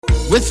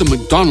With the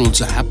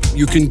McDonald's app,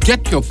 you can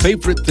get your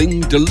favorite thing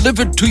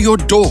delivered to your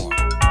door.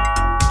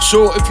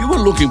 So if you were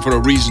looking for a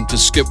reason to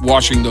skip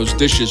washing those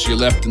dishes you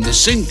left in the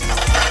sink,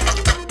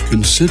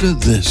 consider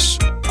this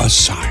a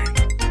sign.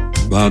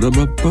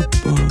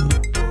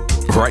 Ba-da-ba-ba-ba.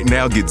 Right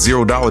now, get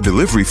 $0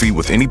 delivery fee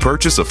with any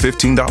purchase of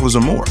 $15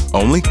 or more,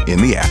 only in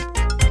the app.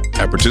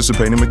 At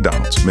participating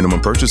McDonald's,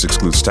 minimum purchase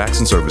excludes tax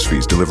and service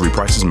fees. Delivery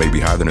prices may be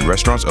higher than in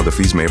restaurants. Other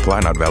fees may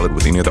apply, not valid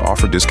with any other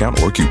offer, discount,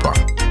 or coupon.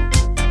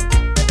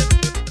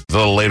 A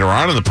little later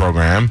on in the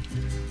program,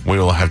 we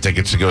will have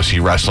tickets to go see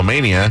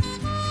WrestleMania,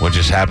 which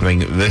is happening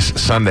this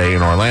Sunday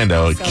in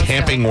Orlando at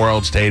Camping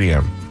World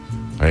Stadium.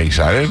 Are you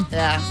excited?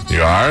 Yeah.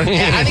 You are?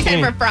 Yeah, I'm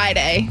excited for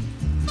Friday.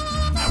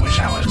 I wish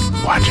I was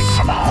watching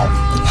from home.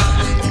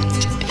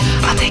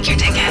 I'll take your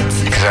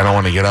tickets. Because I don't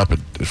want to get up at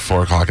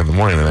 4 o'clock in the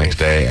morning the next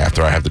day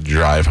after I have to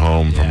drive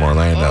home from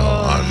Orlando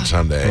on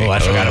Sunday. Oh, I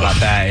forgot about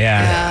that,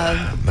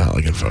 yeah. Not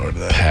looking forward to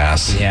that.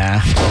 Pass.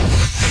 Yeah.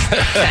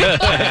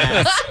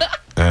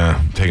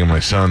 Taking my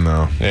son,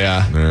 though.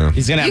 Yeah.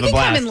 He's going to have You a can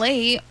blast. come in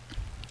late.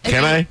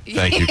 Can I?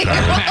 Thank you,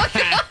 Carmen.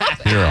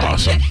 You're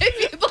awesome.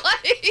 If you'd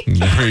like.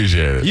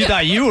 Appreciate it. You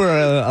thought you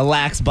were a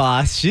lax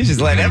boss. She's just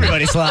letting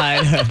everybody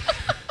slide.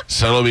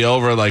 So it'll be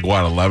over at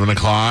 11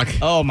 o'clock?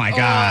 Oh, my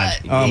God.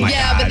 Oh, my God.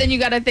 Yeah, but then you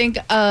got to think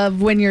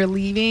of when you're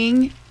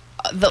leaving, you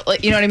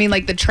know what I mean?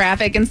 Like the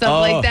traffic and stuff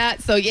like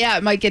that. So, yeah,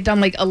 it might get done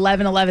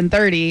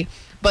 11:30,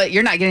 but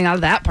you're not getting out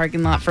of that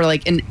parking lot for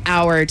an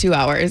hour or 2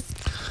 hours.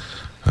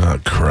 Oh,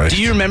 Christ.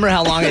 Do you remember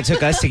how long it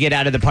took us to get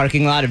out of the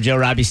parking lot of Joe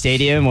Robbie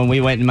Stadium when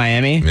we went in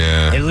Miami?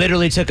 Yeah. It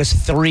literally took us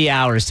 3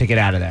 hours to get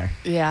out of there.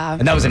 Yeah.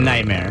 And that was a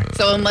nightmare.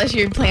 So unless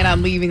you plan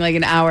on leaving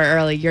an hour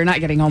early, you're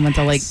not getting home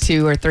until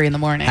 2 or 3 in the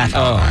morning. I'm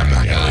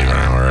not going to leave an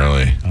hour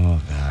early. Oh,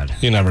 God.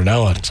 You never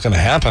know what's going to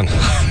happen.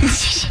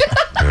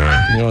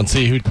 You won't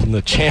see who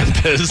the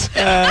champ is.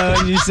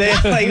 You say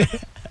it like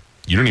that.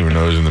 You don't even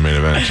know who's in the main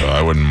event, so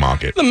I wouldn't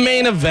mock it. The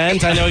main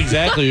event, I know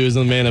exactly who's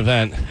in the main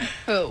event.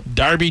 Who?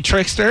 Darby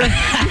Trickster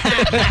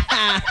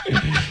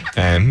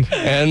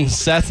And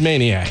Seth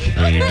Maniac.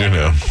 you do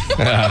know.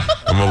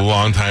 I'm a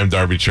longtime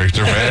Darby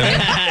Trickster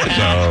fan,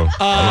 so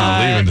I'm not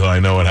leaving until I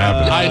know what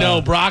happened. I know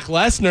Brock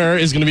Lesnar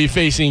is going to be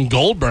facing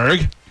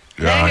Goldberg.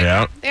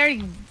 Yeah. They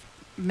already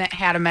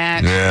had a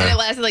match, Yeah. and it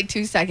lasted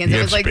 2 seconds. He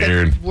It was gets the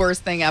speared.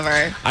 worst thing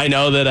ever. I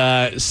know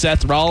that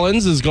Seth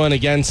Rollins is going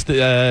against,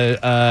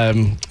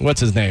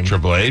 what's his name?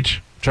 Triple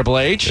H? Triple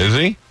H? Is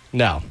he?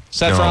 No.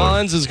 Seth No.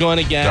 Rollins is going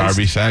against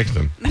Darby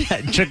Saxton.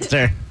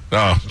 Trickster.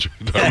 Oh,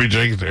 Darby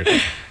Trickster.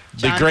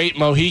 the Great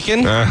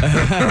Mohican.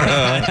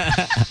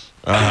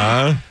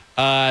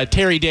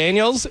 Terry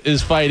Daniels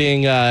is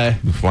fighting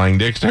Flying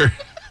Dixter.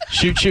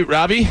 Shoot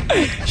Robbie.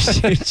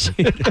 Is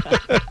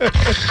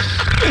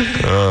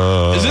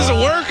this a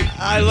work?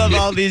 I love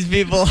all these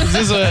people. Is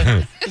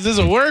this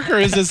a work or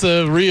is this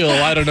a real?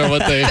 I don't know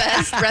what they.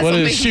 Best What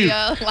is shoot?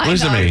 WrestleMania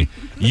Listen to me.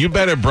 You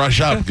better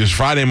brush up because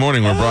Friday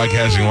morning we're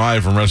broadcasting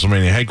live from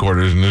WrestleMania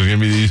headquarters, and there's going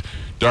to be these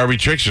Darby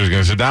Tricksters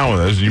going to sit down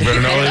with us. You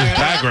better know his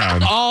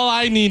background. All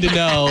I need to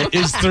know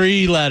is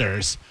 3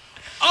 letters.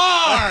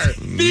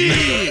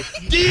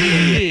 R-B-D.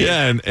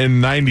 Yeah, in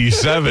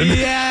 97.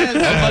 Yeah. I'm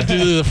about to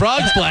do the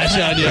frog splash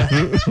on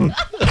you.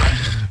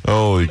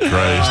 Holy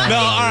Christ. No,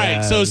 all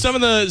right. So some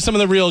of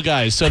the real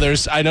guys. So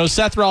I know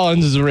Seth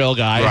Rollins is a real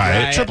guy.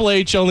 Right. Triple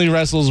H only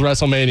wrestles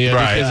WrestleMania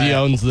because he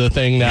owns the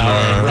thing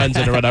now or runs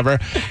it or whatever.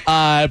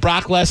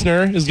 Brock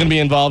Lesnar is going to be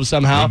involved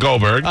somehow.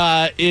 Goldberg.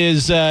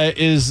 Is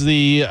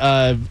the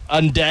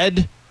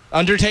undead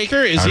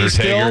Undertaker? Is he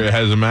still? Undertaker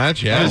has a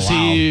match, yeah. Is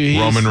he?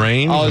 Roman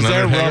Reigns. Oh, is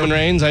there Undertaker? Roman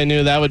Reigns? I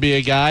knew that would be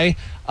a guy.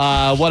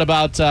 What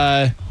about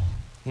John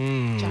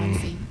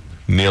Cena.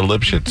 Neil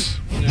Lipschitz.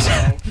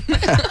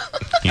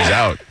 He's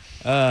out.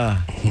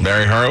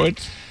 Barry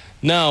Horowitz.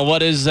 no?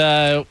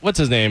 What's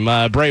his name?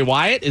 Bray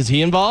Wyatt. Is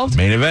he involved?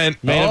 Main event.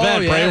 Main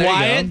event. yeah, Bray there you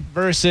Wyatt go.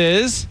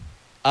 versus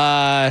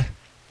I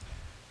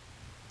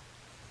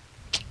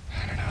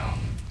don't know.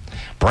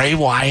 Bray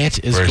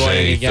Wyatt is Versus going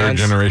a against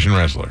third-generation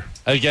wrestler.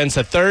 against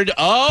a third.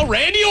 Oh,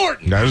 Randy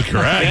Orton. That is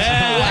correct.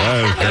 Yeah.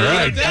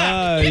 That is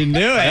correct. You knew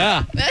it.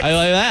 Yeah, I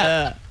like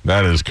that.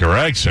 That is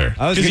correct, sir.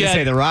 I was going to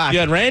say The Rock. You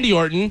had Randy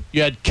Orton.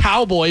 You had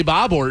Cowboy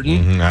Bob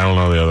Orton. I don't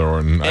know the other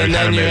Orton. I And kind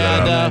then of you made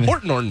that had up.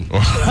 Horton Orton.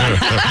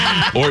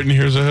 Orton,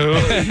 here's a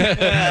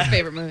who.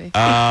 Favorite movie.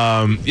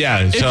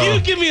 Yeah, If so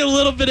you give me a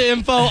little bit of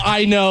info,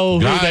 I know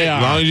who they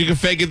as long are. as you can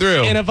fake it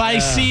through. And if I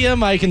see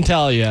him, I can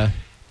tell you.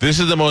 This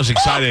is the most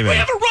exciting We thing.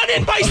 have a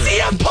run-in by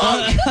CM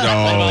Punk.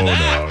 No.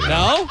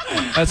 No?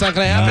 That's not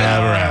going to happen?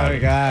 Never Oh, happened. my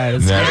God.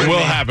 It's It scary. will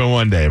happen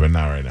one day, but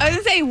not right I now. was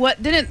going to say,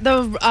 what didn't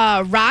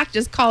the Rock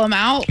just call him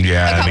out?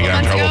 Yeah, a I think couple I got in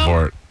months trouble ago?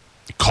 for it.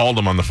 Called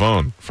him on the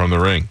phone from the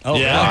ring. Oh,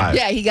 Yeah. Live.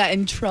 Yeah, he got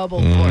in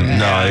trouble for it.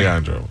 No, I got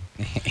in trouble.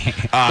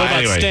 What about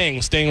Anyway,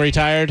 Sting? Sting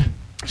retired?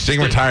 Sting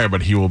retired,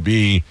 but he will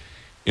be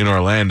in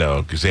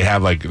Orlando because they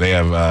have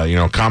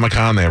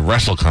Comic-Con, they have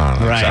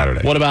WrestleCon on Right.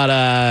 Saturday. What about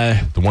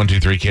The 1, 2,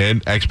 3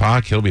 kid,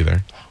 X-Pac, he'll be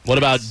there.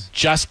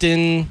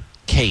 Justin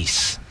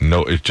case?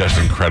 No, it's just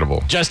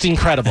incredible. Just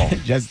incredible.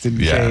 Just in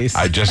Yeah, case.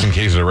 just in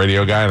case is a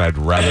radio guy, and I'd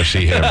rather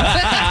see him.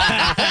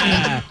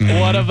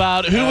 What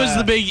about who was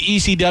the big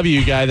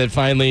ECW guy that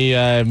finally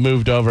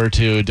moved over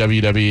to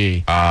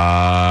WWE?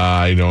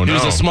 I don't know.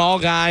 He was a small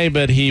guy,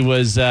 but he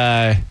was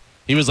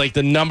like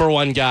the number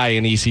one guy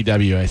in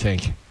ECW, I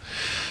think.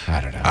 I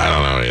don't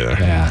know either.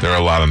 Yeah. There are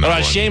a lot of. What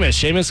about Sheamus?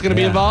 Sheamus going to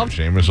be involved?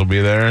 Sheamus will be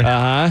there.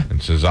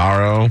 And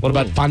Cesaro. What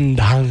about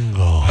Fandango?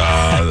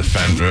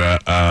 The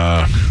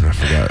I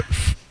forgot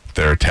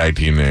their tag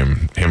team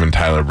name. Him and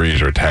Tyler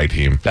Breeze are a tag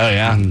team. Oh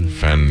yeah,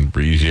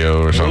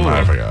 Fabrizio or something. Ooh.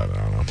 I forgot. I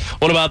don't know.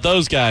 What about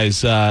those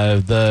guys?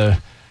 The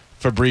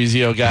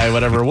Fabrizio guy,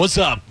 whatever. What's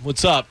up?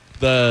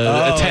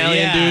 The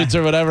Italian dudes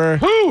or whatever.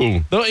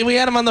 Who? We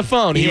had him on the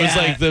phone. He was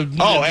like the Enzo.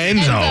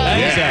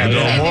 Yeah, Enzo.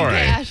 Enzo Amore.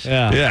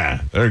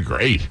 Yeah. They're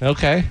great.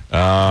 Okay.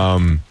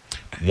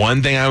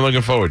 One thing I'm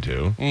looking forward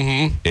to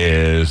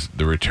is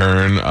the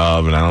return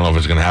of, and I don't know if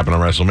it's going to happen on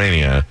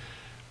WrestleMania,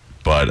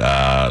 but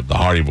the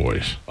Hardy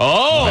Boys.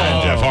 Oh,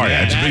 And Jeff Hardy.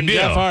 That's a big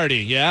deal. Jeff Hardy,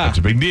 yeah. That's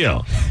a big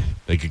deal.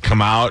 They could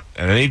come out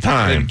at any They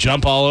time.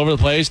 jump all over the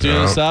place,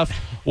 doing stuff.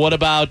 What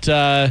about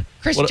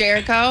Chris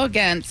Jericho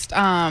against KO.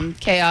 KO, what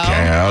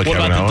Kevin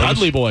about the Owens.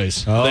 Dudley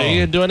Boys? Oh.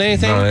 They doing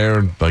anything? No, they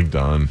were like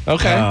done.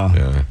 Okay. Oh.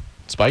 Yeah.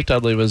 Spike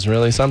Dudley was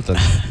really something.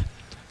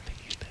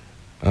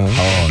 No,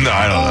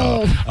 I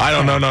don't know. I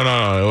don't know.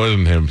 No. It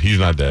wasn't him. He's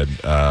not dead.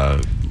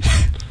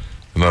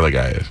 Another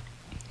guy is.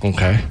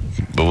 Okay.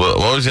 But what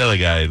was the other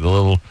guy? The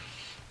little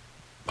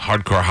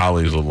Hardcore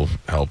Holly's little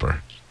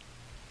helper.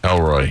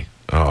 Elroy.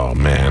 Oh,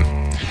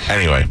 man.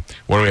 Anyway,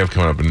 what do we have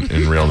coming up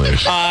in real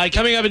news?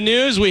 Coming up in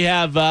news, we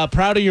have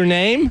Proud of Your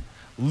Name,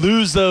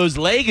 Lose Those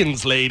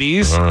Leggings,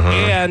 Ladies,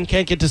 and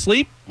Can't Get to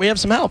Sleep. We have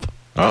some help.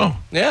 Oh,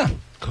 Yeah.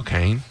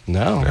 cocaine?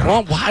 No.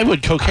 Well, why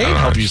would cocaine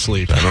help you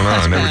sleep? I don't know.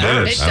 I never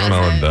did it. It I don't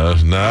know what it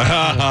does.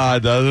 No,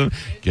 it doesn't.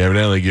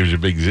 Evidently gives you a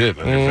big zit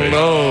on your face.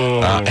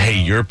 No. Hey,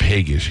 your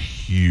pig is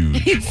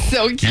huge. He's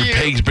so cute. Your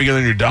pig's bigger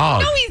than your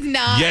dog. No, he's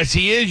not. Yes,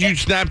 he is. You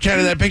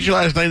Snapchatted that picture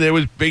last night that it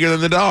was bigger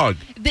than the dog.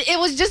 It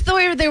was just the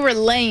way they were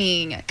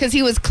laying because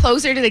he was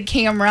closer to the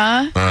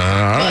camera. All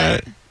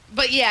right.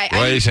 But yeah.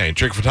 What are you saying?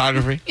 Trick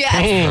photography? Yeah.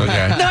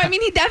 Okay. No, I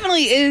mean, he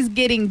definitely is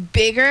getting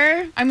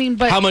bigger. I mean,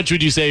 but. How much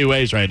would you say he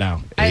weighs right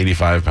now?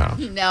 85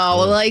 pounds. No,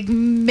 like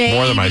maybe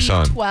More than my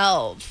son.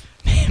 12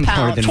 More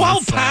pounds. than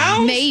 12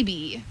 pounds?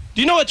 Maybe.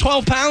 Do you know what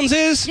 12 pounds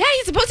is? Yeah,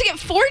 he's supposed to get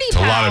 40 It's a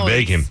pounds. lot of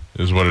bacon,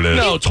 is what it is.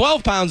 No,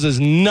 12 pounds is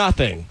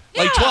nothing.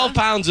 Like Yeah. 12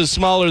 pounds is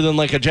smaller than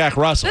like a Jack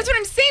Russell. That's what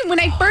I'm saying. When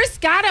I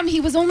first got him, he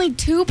was only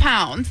 2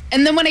 pounds.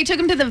 And then when I took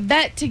him to the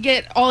vet to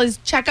get all his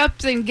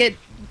checkups and get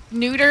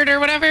neutered or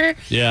whatever,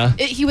 Yeah.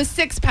 he was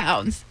 6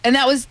 pounds. And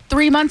that was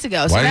 3 months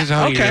ago. So Why that, is it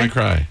how you're okay. going to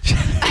cry?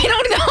 I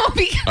don't know.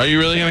 Because, Are you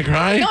really going to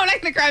cry? no, I'm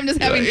not going to cry. I'm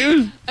just having,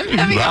 You- I'm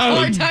having a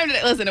hard time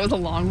today. Listen, it was a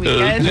long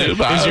weekend.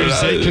 Is your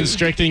zit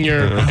constricting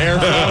your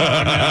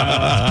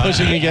airflow? It's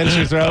pushing against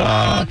your throat?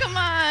 Oh, come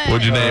on.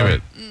 What'd you name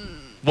it?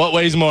 What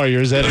weighs more,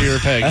 your zit or your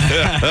pig?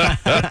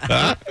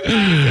 Let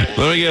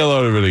me get a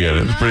load of it again.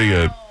 It's pretty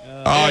good.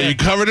 Oh, you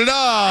covered it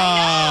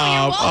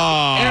up.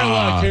 Here,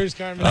 look. Here's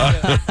Carmen.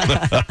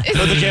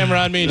 Put the camera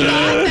on me, Joe.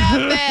 Not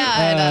that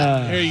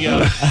bad. Here you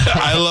go.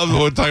 I love when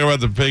we're talking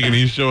about the pig and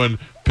he's showing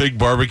pig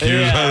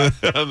barbecues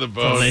on the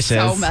bone. Delicious.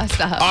 So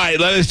messed up. All right,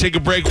 let us take a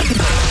break.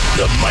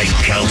 The Mike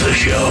Calta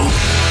Show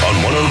on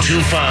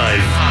 102.5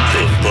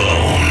 The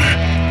Bone.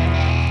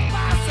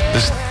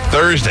 This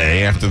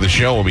Thursday, after the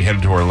show, we'll be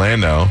headed to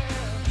Orlando.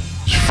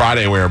 It's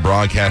Friday, we are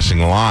broadcasting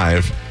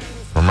live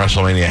from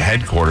WrestleMania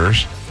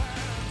headquarters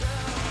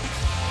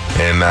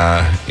in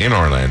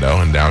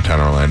Orlando, in downtown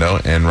Orlando.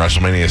 And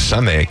WrestleMania is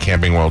Sunday at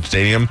Camping World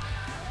Stadium.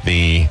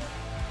 The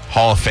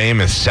Hall of Fame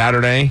is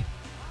Saturday,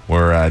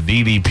 where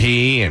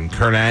DDP and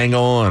Kurt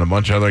Angle and a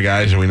bunch of other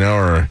guys that we know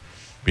are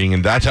being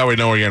inducted. That's how we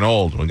know we're getting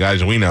old, when guys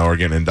that we know are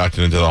getting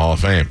inducted into the Hall of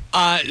Fame.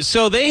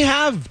 So they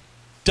have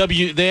the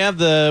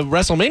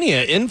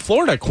WrestleMania in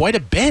Florida quite a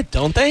bit,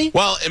 don't they?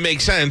 Well, it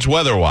makes sense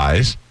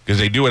weather-wise, because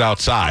they do it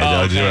outside.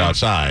 Oh, They do it okay.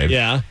 outside.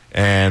 Yeah.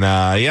 And,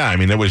 I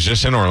mean, it was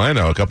just in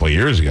Orlando a couple of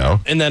years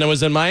ago. And then it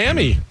was in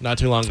Miami not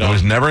too long ago. It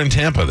was never in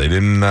Tampa. They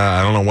didn't,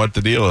 I don't know what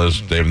the deal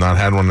is. They've not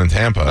had one in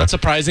Tampa. That's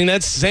surprising.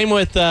 That's same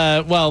with,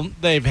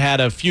 they've had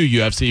a few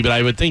UFC, but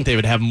I would think they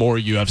would have more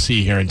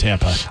UFC here in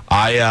Tampa.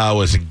 I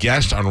was a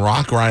guest on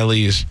Rock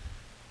Riley's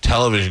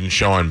television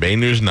show on Bay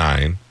News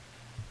 9,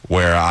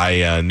 where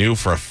I knew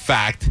for a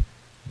fact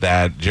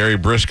that Jerry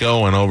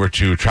Briscoe went over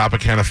to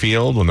Tropicana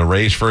Field when the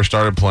Rays first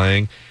started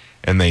playing,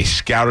 and they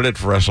scouted it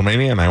for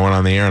WrestleMania, and I went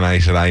on the air and I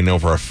said, I know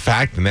for a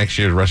fact the next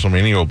year's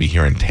WrestleMania will be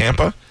here in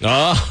Tampa.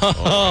 Oh,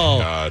 Oh,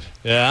 my God.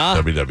 yeah.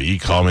 WWE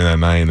called me that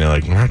night, and they're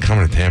like, we're not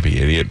coming to Tampa,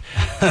 you idiot.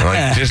 I'm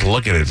like, just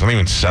look at it. It's not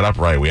even set up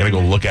right. We got to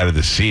go look at it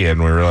to see it,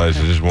 and we realized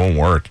it just won't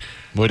work.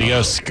 Where'd you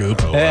go, Scoop?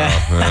 Oh,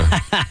 wow.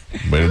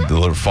 But it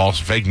delivered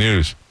fake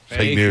news.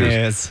 Fake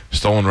news.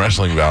 Stolen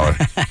wrestling valor.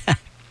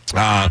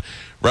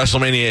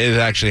 WrestleMania is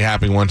actually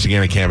happening once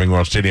again at Camping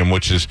World Stadium,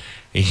 which is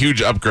a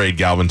huge upgrade,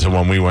 Galvin, to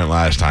when we went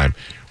last time.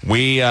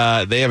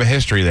 they have a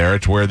history there.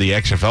 It's where the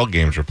XFL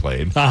games were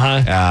played.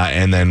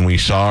 And then we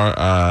saw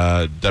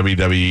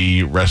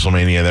WWE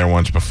WrestleMania there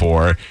once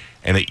before,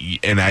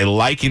 and I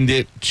likened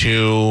it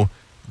to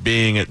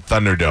being at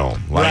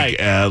Thunderdome.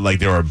 Like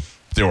there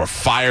were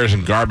fires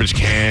and garbage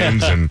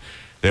cans, and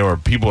there were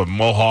people with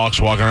mohawks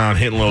walking around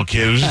hitting little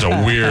kids. It was just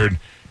a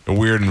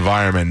weird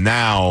environment.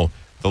 Now,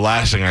 the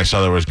last thing I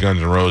saw there was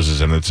Guns N' Roses,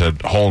 and it's a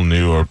whole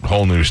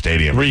new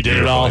stadium. Redid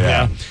it all,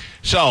 yeah.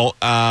 So,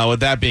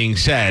 with that being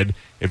said,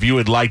 if you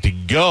would like to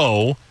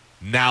go,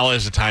 now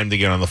is the time to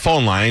get on the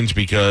phone lines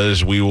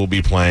because we will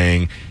be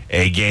playing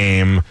a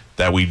game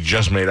that we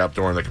just made up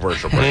during the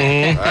commercial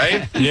break.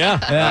 Right?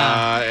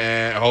 Yeah.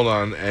 And hold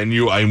on. And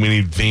we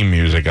need theme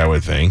music, I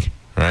would think.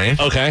 Right?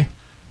 Okay.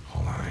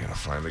 Hold on. I got to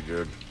find a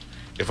good.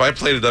 If I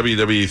played a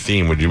WWE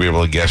theme, would you be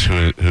able to guess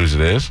whose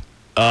it is?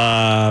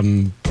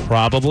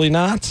 Probably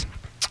not.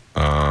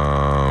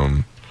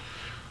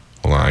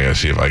 Hold on, I gotta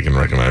see if I can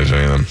recognize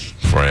any of them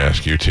before I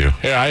ask you to.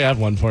 Here, I have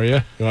one for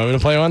you. You want me to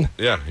play one?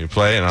 Yeah, you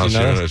play it, and I'll see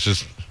what it's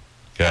just.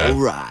 All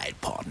right,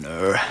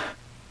 partner.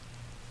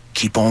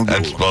 Keep on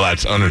rolling.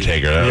 That's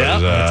Undertaker.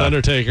 That's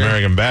Undertaker.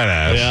 American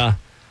Badass.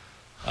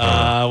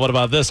 Yeah. What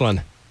about this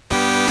one?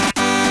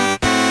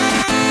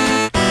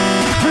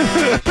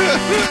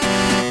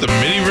 The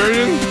MIDI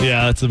version?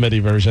 Yeah, that's the MIDI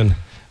version.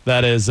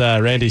 That is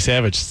Randy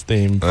Savage's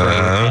theme for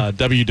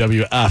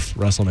WWF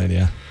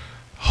WrestleMania.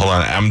 Hold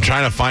on, I'm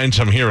trying to find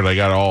some here, but I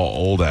got all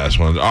old ass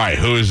ones. All right,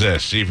 who is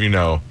this? See if you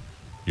know.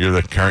 You're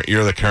the current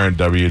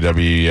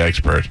WWE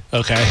expert.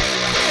 Okay.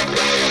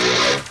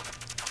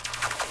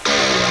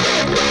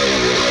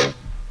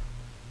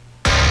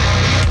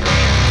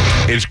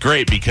 It's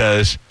great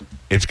because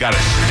it's got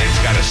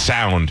a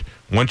sound.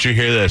 Once you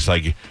hear this,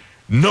 like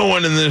no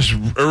one in this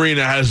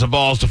arena has the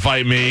balls to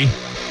fight me.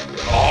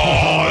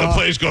 Oh, the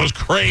place goes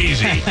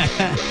crazy.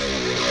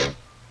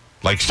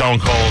 Like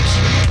Stone Cold's.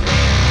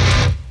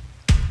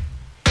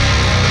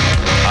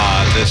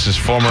 This is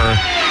former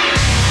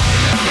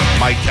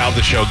Mike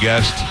Calta show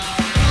guest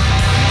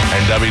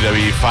and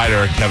WWE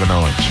fighter Kevin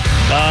Owens.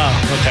 Oh,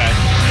 okay.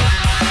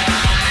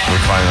 We'll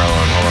find another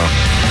one. Hold on.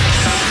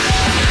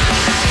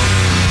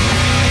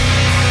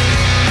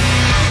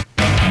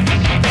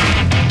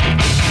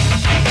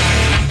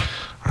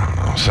 I don't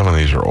know. Some of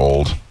these are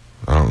old.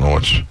 I don't know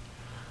which.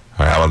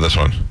 All right, how about this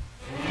one?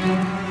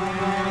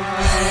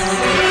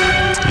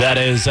 That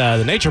is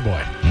the Nature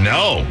Boy.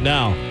 No.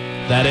 No.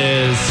 That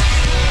is...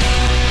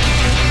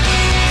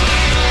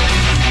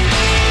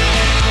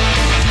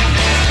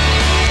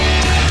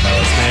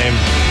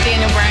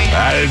 Daniel Bryan.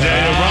 That is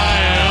Daniel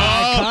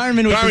Bryan.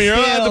 Carmen with the you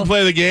don't have steal. to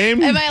play the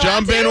game. Am I allowed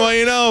Jump to? in while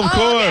you know, of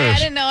course. Okay. I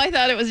didn't know. I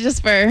thought it was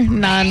just for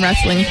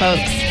non-wrestling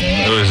folks.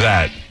 Who is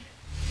that?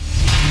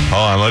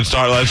 Hold on, let's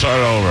start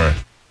over.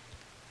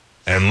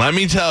 And let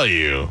me tell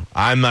you,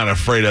 I'm not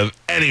afraid of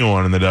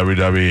anyone in the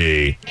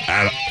WWE.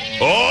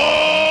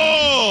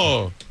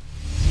 Oh!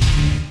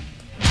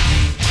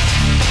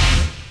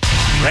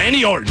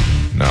 Randy Orton.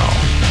 No.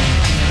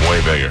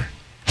 Way bigger.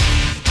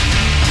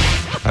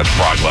 That's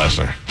Brock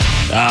Lesnar.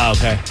 Oh,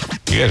 okay.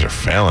 You guys are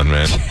failing,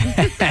 man.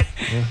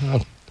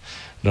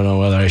 Don't know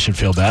whether I should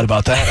feel bad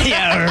about that.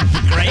 Yeah,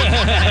 great.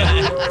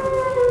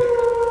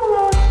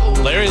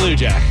 Larry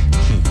Lujack.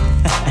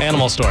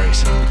 Animal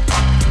Stories.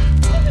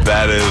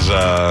 That is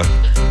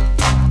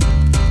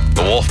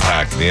the Wolf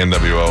Pack, the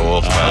NWO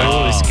Wolf Pack.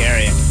 Oh,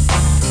 scary.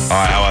 All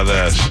right, how about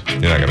this?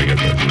 You're not going to get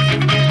this.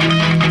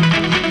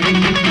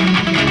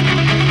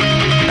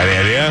 Any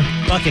idea?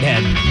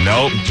 Buckethead.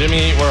 Nope.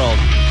 Jimmy Eat World.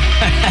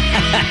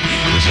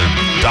 This is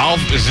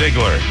Dolph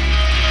Ziggler.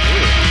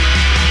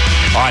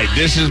 All right,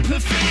 this is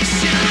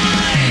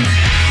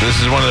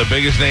one of the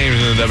biggest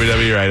names in the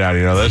WWE right now. Do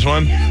you know this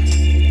one?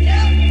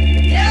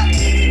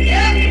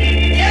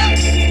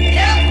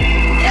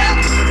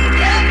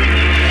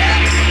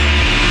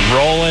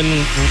 Roland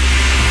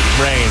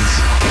Reigns.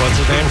 What's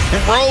his name?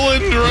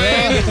 Roland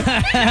Reigns.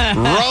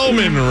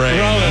 Roman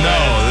Reigns.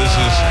 This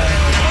is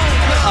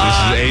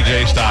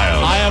AJ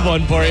Styles. I have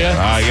one for you.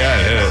 I got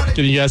it. Hit it.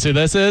 Can you guess who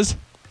this is?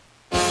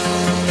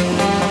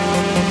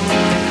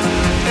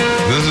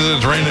 This is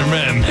It's Raining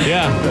Men.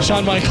 Yeah,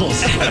 Shawn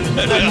Michaels. No.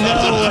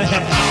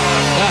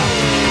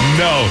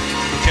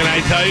 Can I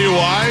tell you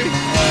why?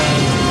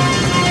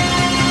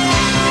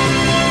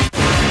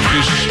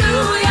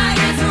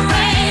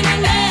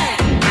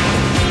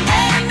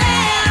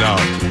 No.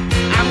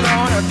 I'm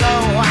gonna go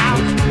out.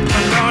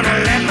 I'm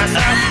gonna let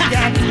myself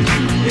get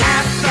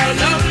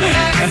absolutely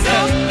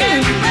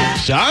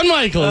Shawn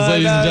Michaels,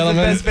 ladies and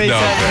gentlemen. Best face No.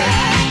 ever.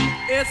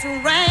 It's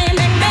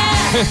raining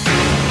men.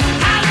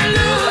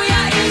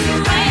 Hallelujah, it's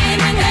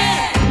raining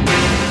men.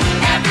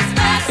 Every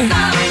spot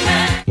something.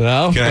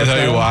 No? Can I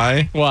tell you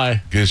why?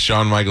 Why? Because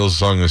Shawn Michaels'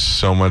 song is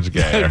so much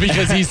gayer.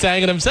 Because he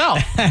sang it himself.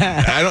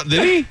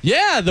 Did he?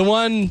 Yeah, the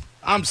one,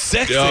 I'm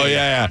sexy. Oh,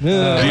 yeah.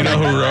 Do you know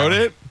who wrote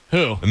it?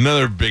 Who?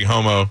 Another big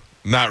homo.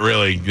 Not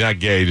really. Not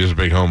gay, just a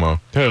big homo.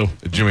 Who?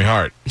 Jimmy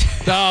Hart.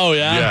 Oh,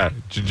 yeah? Yeah.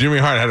 Jimmy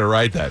Hart had to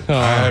write that. Oh.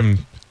 I'm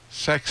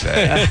sexy.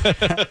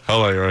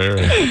 Hold on, you want to hear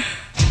it?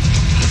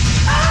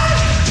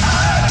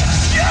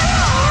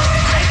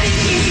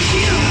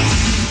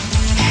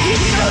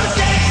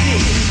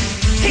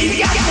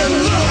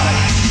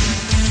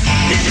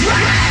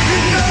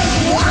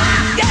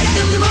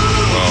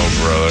 Oh,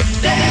 brother.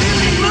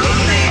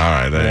 All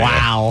right. There you go.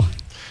 Wow.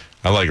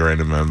 I like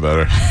Random Man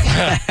better.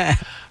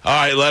 All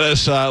right,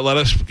 let's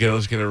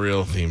get a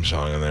real theme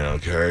song in there,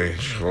 okay?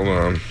 Hold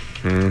on.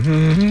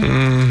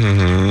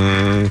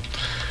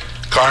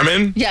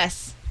 Carmen,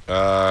 Yes.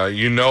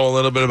 you know a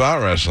little bit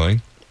about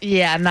wrestling.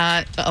 Yeah,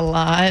 not a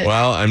lot.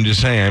 Well, I'm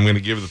just saying, I'm going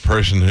to give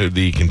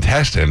the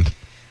contestant,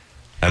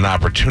 an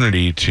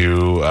opportunity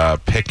to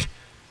pick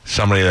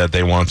somebody that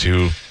they want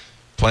to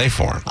play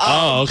for them.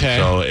 Oh, okay.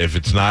 So if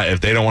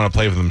they don't want to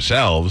play for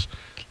themselves,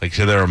 like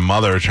say they're a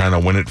mother trying to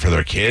win it for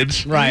their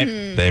kids, Right.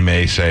 they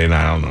may say, "No,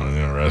 I don't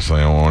know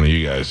wrestling. I want one of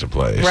you guys to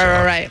play."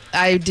 Right.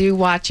 I do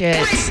watch it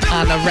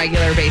on a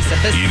regular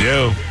basis. You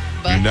do.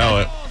 But- You know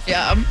it.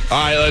 Yeah. All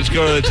right, let's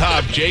go to the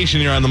top.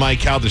 Jason, you're on the Mike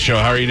Calta show.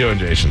 How are you doing,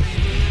 Jason?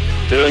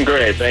 Doing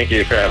great. Thank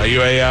you, Crab. Are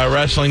you a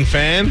wrestling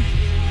fan?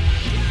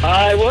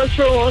 I was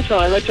for a long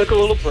time. I took a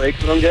little break,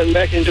 but I'm getting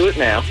back into it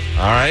now.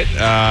 All right.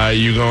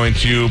 You going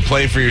to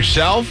play for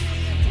yourself?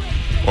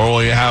 Or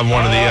will you have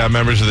one of the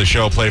members of the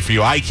show play for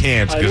you? I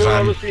can't I because know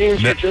all the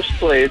themes you just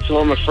played, so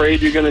I'm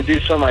afraid you're going to do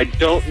something I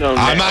don't know.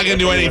 I'm not going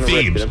to do any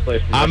themes.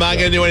 I'm not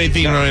going to do any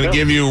themes. I'm going to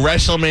give you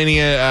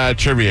WrestleMania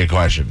trivia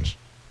questions.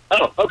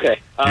 Oh, okay.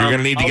 You're going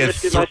to need to get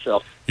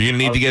myself. You're going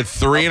to need to get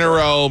 3 in a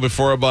row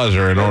before a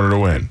buzzer in order to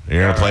win.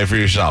 You're going to play for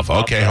yourself.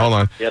 Okay, hold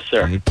on. Yes,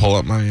 sir. Let me pull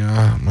up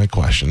my my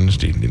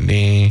questions.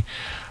 You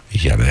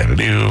gotta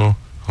do.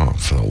 Oh,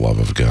 for the love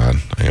of God!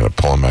 I got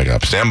to pull them back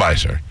up. Stand by,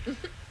 sir.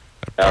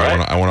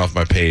 I went off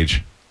my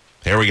page.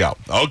 Here we go.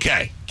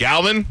 Okay,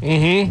 Galvin.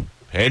 Mm-hmm.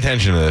 Pay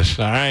attention to this.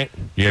 All right.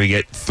 You got to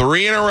get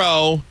 3 in a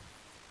row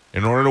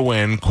in order to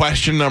win.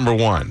 Question number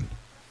 1.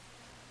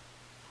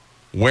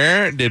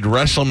 Where did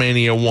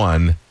WrestleMania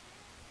 1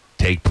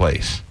 take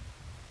place?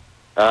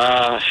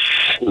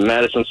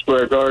 Madison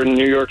Square Garden,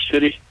 New York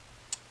City.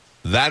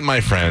 That,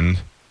 my friend,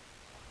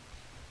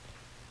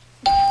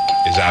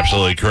 is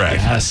absolutely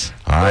correct. Yes.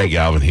 All right,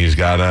 Galvin. He's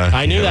got a...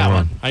 I knew that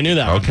one.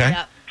 Okay.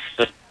 Yep.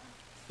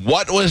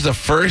 What was the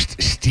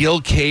first steel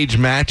cage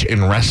match in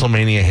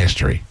WrestleMania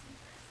history?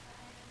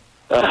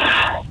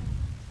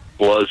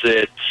 Was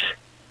it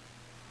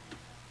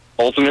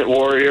Ultimate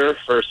Warrior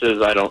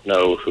versus I don't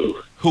know who?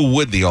 Who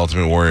would the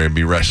Ultimate Warrior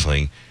be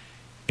wrestling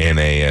in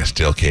a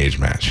steel cage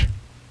match?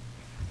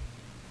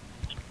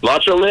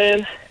 Macho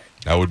Man?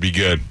 That would be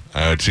good.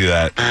 I would see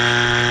that.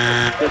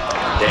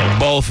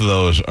 Both of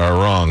those are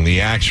wrong.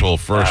 The actual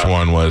first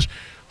one was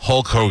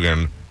Hulk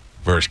Hogan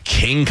versus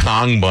King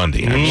Kong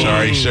Bundy. I'm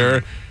sorry,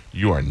 sir.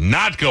 You are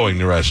not going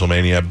to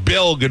WrestleMania.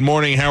 Bill, good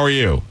morning. How are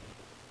you?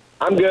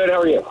 I'm good.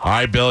 How are you? All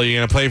right, Bill, you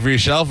going to play for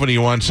yourself, or do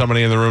you want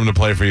somebody in the room to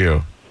play for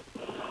you?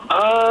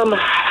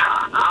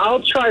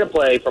 I'll try to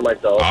play for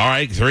myself. All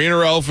right, 3 in a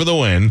row for the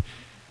win.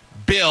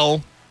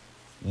 Bill,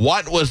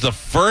 what was the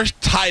first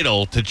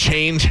title to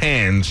change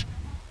hands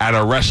at a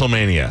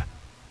WrestleMania?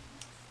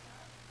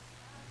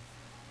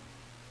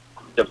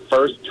 The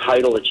first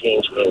title to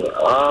change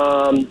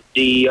hands.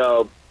 The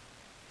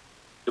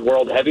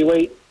World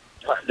Heavyweight.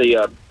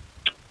 The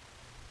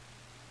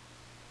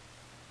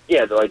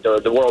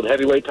World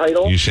Heavyweight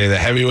title. You say the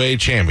Heavyweight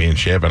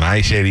Championship, and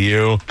I say to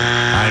you,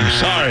 I'm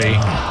sorry.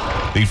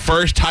 The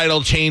first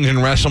title change in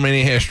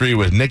WrestleMania history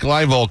was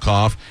Nikolai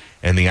Volkov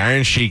and the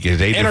Iron Sheik as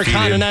they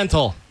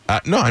Intercontinental.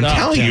 No, I'm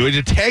telling you, it's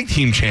a tag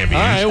team champion.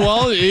 All right,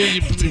 well,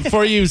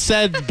 before you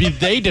said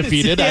they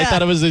defeated, I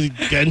thought it was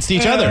against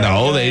each other.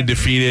 No, they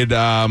defeated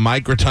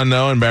Mike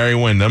Rotundo and Barry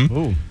Windham.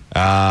 Ooh.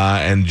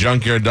 And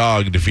Junkyard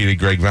Dog defeated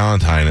Greg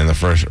Valentine in the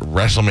first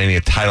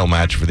WrestleMania title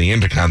match for the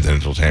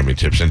Intercontinental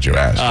Championship, since you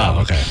asked.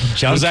 Oh, okay.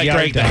 Was that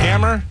Greg the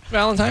Hammer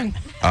Valentine?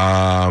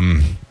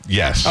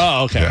 Yes.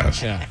 Oh, okay.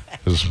 Yes. Yeah.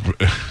 You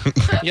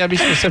gotta be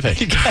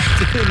specific. You got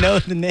to know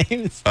the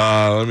names.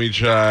 Let me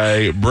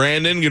try.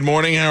 Brandon, good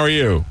morning. How are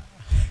you?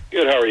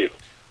 Good. How are you?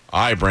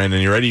 All right, Brandon,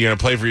 you ready? You going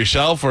to play for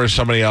yourself, or is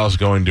somebody else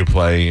going to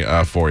play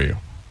for you?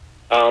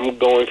 I'm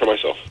going for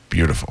myself.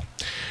 Beautiful.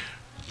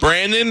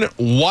 Brandon,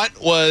 what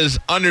was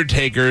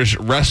Undertaker's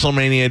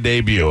WrestleMania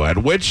debut? At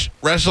which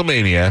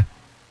WrestleMania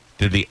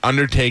did The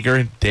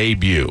Undertaker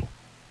debut?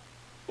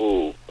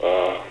 Ooh.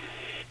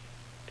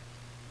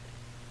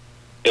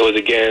 It was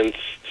against...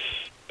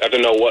 I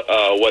don't know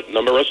what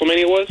number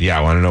WrestleMania was? Yeah,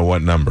 I want to know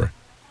what number.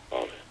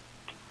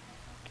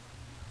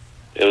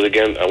 It was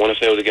against... I want to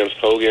say it was against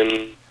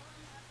Hogan.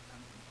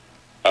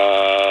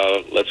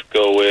 Let's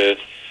go with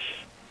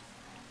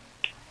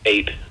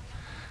 8.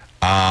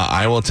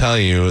 I will tell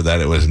you that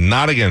it was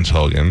not against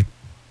Hogan,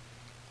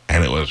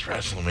 and it was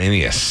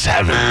WrestleMania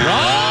 7. Oh,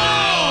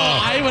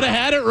 I would have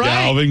had it right.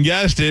 Galvin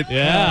guessed it.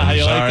 Yeah, how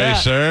you like sorry,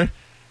 that? sir.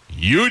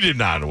 You did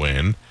not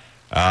win.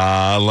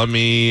 Let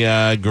me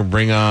go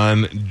bring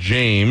on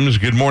James.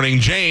 Good morning,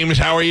 James.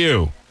 How are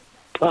you?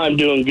 I'm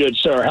doing good,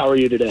 sir. How are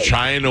you today?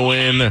 Trying to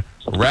win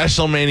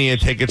WrestleMania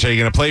tickets. Are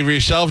you going to play for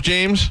yourself,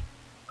 James?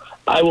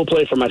 I will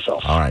play for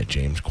myself. All right,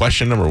 James.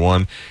 Question number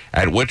 1.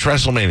 At which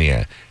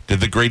WrestleMania did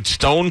the great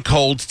Stone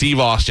Cold Steve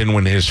Austin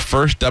win his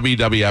first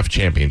WWF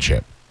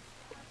championship?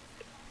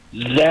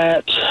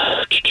 That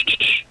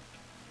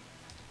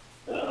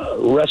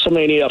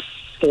WrestleMania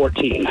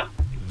 14.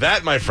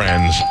 That, my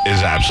friends,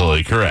 is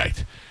absolutely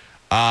correct.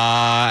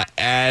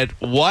 At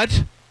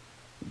what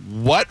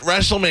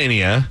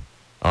WrestleMania?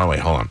 Oh, wait,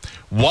 hold on.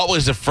 What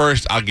was the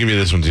first? I'll give you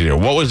this one easier.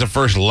 What was the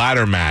first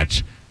ladder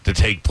match to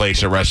take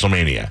place at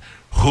WrestleMania?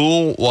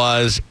 Who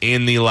was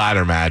in the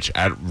ladder match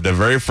at the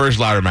very first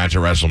ladder match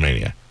at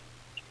WrestleMania?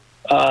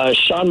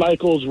 Shawn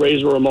Michaels,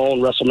 Razor Ramon,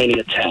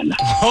 WrestleMania 10.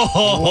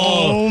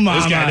 Oh,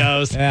 this guy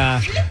knows. Yeah.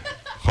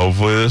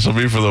 Hopefully this will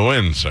be for the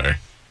win, sir.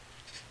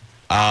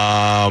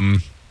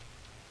 Hold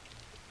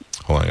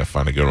on, I gotta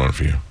find a good one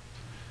for you.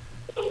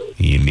 All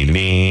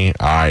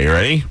right, you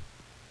ready?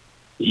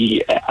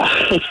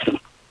 Yeah.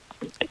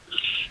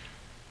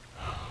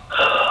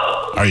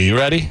 Are you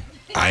ready?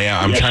 I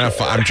am.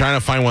 I'm trying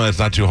to find one that's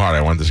not too hard.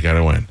 I want this guy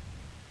to win.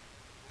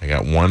 I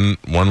got one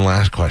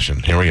last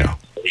question. Here we go.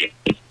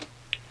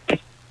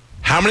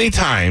 How many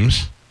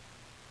times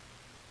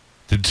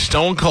did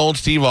Stone Cold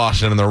Steve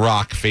Austin and The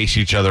Rock face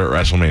each other at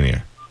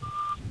WrestleMania?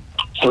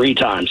 3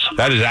 times.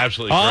 That is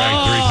absolutely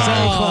correct. 3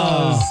 times. So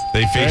close.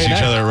 They faced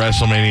each other at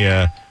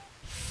WrestleMania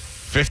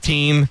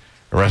 15,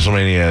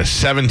 WrestleMania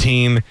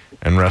 17,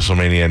 and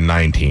WrestleMania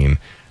 19.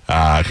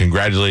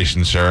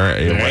 Congratulations, sir.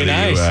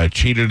 Whether you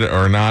cheated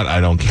or not,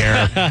 I don't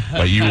care.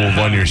 But you will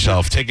won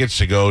yourself tickets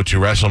to go to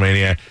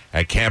WrestleMania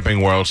at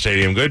Camping World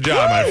Stadium. Good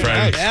job, my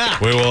friend. Yeah.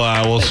 We will.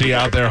 We'll see you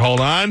out there. Hold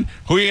on.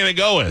 Who are you going to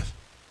go with?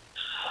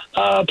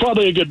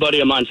 Probably a good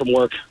buddy of mine from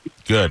work.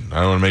 Good.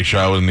 I want to make sure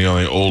I wasn't the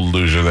only old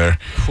loser there.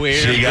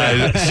 Weird. See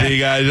you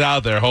guys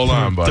out there. Hold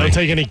on, buddy. Don't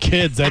take any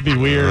kids. That'd be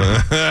weird.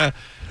 I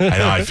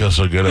know. I feel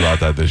so good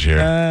about that this year.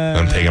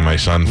 I'm taking my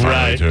son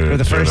finally For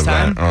the first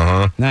time?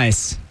 Uh-huh.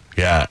 Nice.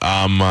 Yeah.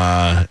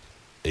 I'm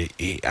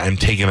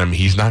taking him.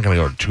 He's not going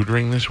to go to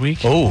tutoring this week.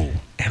 Oh.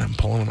 And I'm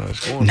pulling him out of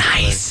school.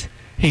 Nice.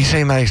 He's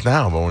saying nice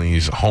now, but when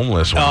he's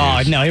homeless, when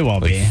no, he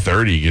won't like be.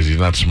 30 because he's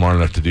not smart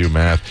enough to do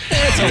math.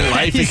 It's a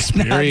life He's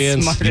not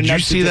experience. smart Did you enough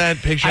to see do- that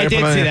picture? I put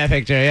did on see there? that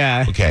picture,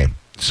 yeah. Okay.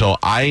 So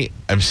I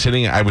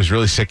was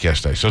really sick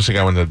yesterday. So sick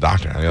I went to the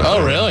doctor.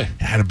 Oh, really?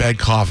 I had a bad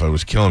cough. It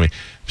was killing me.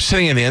 I'm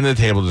sitting at the end of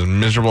the table, just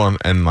miserable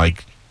and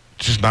like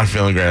just not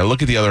feeling great. I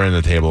look at the other end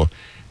of the table.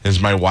 There's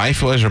my wife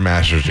who has her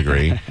master's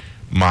degree,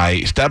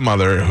 my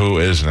stepmother who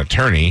is an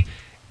attorney,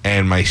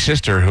 and my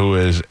sister who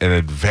is an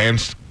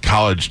advanced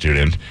college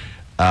student,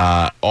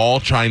 all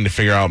trying to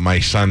figure out my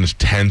son's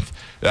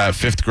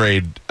 5th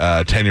grade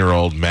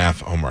 10-year-old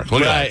math homework.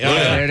 Look at that. Look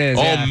at that. There it is,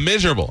 All yeah.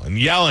 miserable and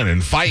yelling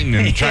and fighting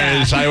and trying to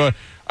decide what.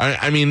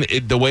 I mean,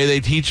 the way they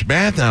teach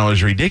math now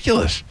is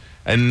ridiculous,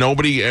 and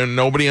nobody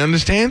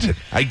understands it.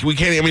 We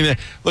can't. I mean,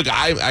 look,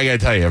 I gotta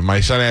tell you, if my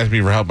son asks me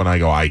for help and I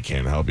go, I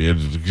can't help you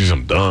because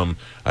I'm dumb.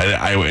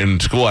 In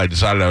school, I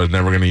decided I was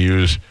never going to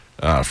use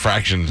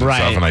fractions and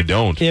stuff, and I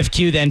don't. If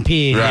Q, then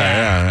P. Right,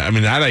 Yeah. yeah. I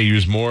mean, that I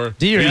use more.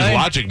 Do you I use really?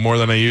 logic more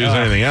than I use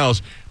anything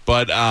else.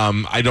 But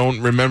I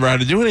don't remember how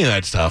to do any of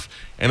that stuff.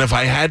 And if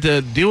I had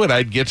to do it,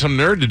 I'd get some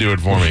nerd to do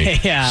it for me.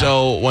 Yeah.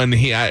 So when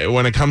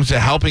it comes to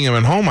helping him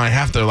at home, I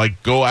have to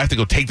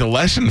go take the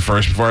lesson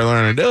first before I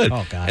learn to do it.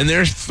 Oh, God. And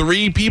there's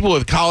 3 people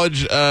with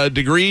college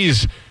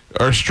degrees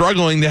are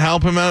struggling to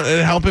help him out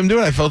and help him do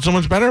it. I felt so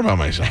much better about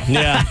myself.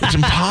 Yeah. It's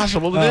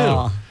impossible to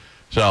do.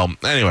 So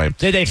anyway,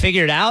 Did they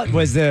figure it out?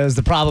 Was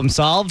the problem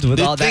solved with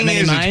all that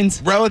many minds?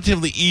 It's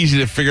relatively easy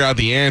to figure out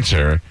the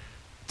answer.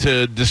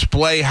 To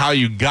display how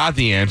you got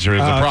the answer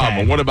is the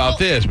problem. What about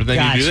this? But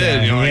then you do this,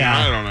 and you're like,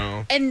 I don't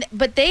know.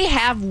 But they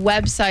have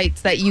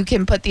websites that you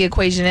can put the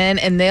equation in,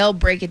 and they'll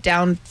break it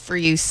down for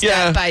you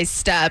step by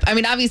step. I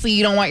mean, obviously,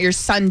 you don't want your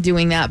son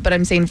doing that, but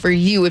I'm saying for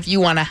you, if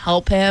you want to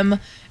help him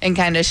and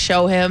kind of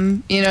show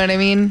him, you know what I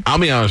mean? I'll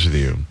be honest with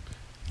you.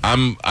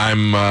 I'm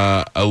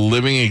a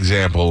living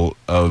example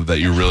of that.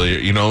 You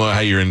really, how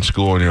you're in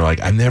school and you're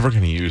like, I'm never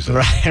going to use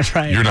this.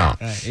 Right. You're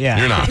not. Right, yeah.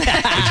 You're not.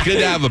 It's good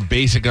to have a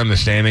basic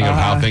understanding of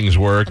how things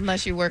work.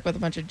 Unless you work with a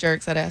bunch of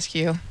jerks that ask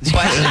you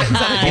questions.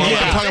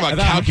 I'm talking about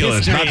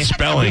calculus, history. not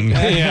spelling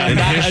and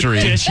not history.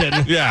 addition.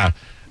 Yeah.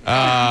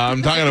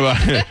 I'm talking about.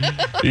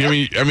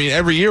 I mean,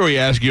 every year we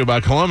ask you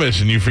about Columbus,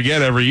 and you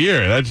forget every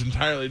year. That's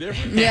entirely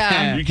different.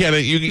 Yeah. You can't.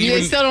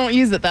 You still don't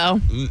use it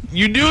though.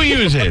 You do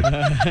use it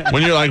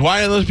when you're like,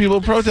 "Why are those people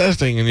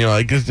protesting?" And you're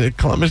like, "Because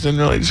Columbus didn't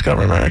really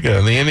discover America,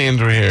 and the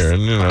Indians were here."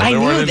 And I there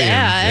knew weren't that. Indians.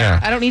 Yeah.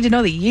 I don't need to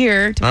know the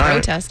year to All right.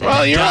 protest it.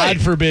 Well, you're God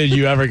right. forbid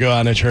you ever go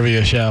on a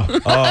trivia show.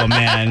 Oh,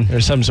 man.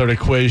 Or some sort of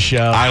quiz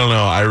show. I don't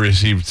know. I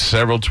received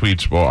several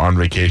tweets while on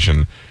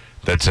vacation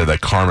that said that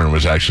Carmen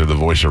was actually the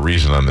voice of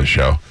reason on this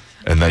show.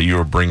 And that you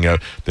were bringing up,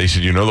 they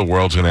said, the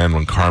world's going to end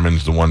when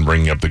Carmen's the one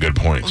bringing up the good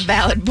points.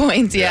 Valid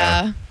points,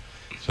 yeah.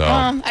 So,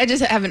 I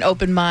just have an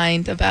open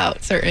mind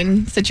about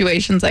certain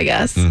situations, I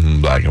guess.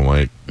 Black and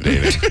white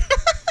dating.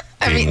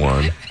 Being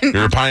one.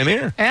 You're a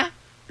pioneer. Yeah.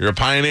 You're a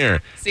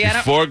pioneer. See, I don't-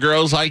 Before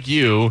girls like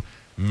you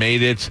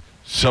made it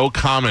so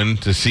common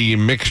to see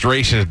mixed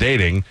races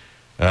dating,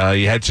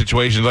 you had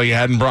situations like you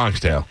had in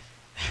Bronxdale.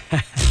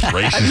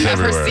 Racists I've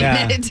never everywhere. seen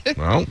Yeah. it.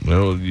 Well,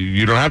 no,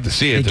 you don't have to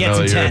see it It to gets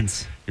know that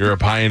intense. you're You're a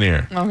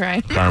pioneer.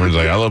 Okay. Carmen's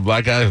like, I love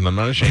black guys and I'm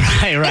not ashamed.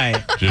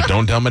 Right. Just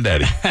don't tell my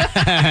daddy.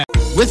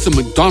 With the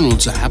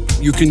McDonald's app,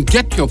 you can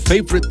get your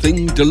favorite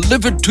thing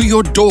delivered to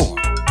your door.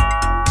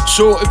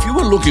 So if you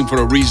were looking for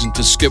a reason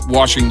to skip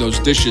washing those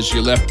dishes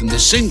you left in the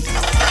sink,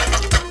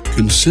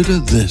 consider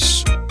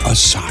this a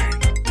sign.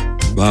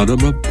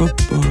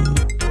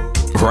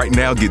 Ba-da-ba-ba-ba. Right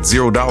now, get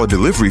 $0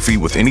 delivery fee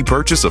with any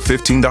purchase of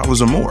 $15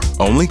 or more,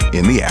 only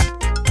in the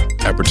app.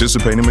 At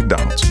participating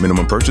McDonald's,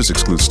 minimum purchase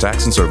excludes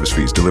tax and service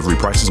fees. Delivery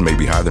prices may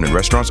be higher than in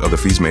restaurants. Other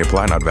fees may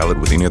apply, not valid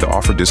with any other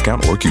offer,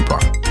 discount, or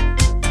coupon.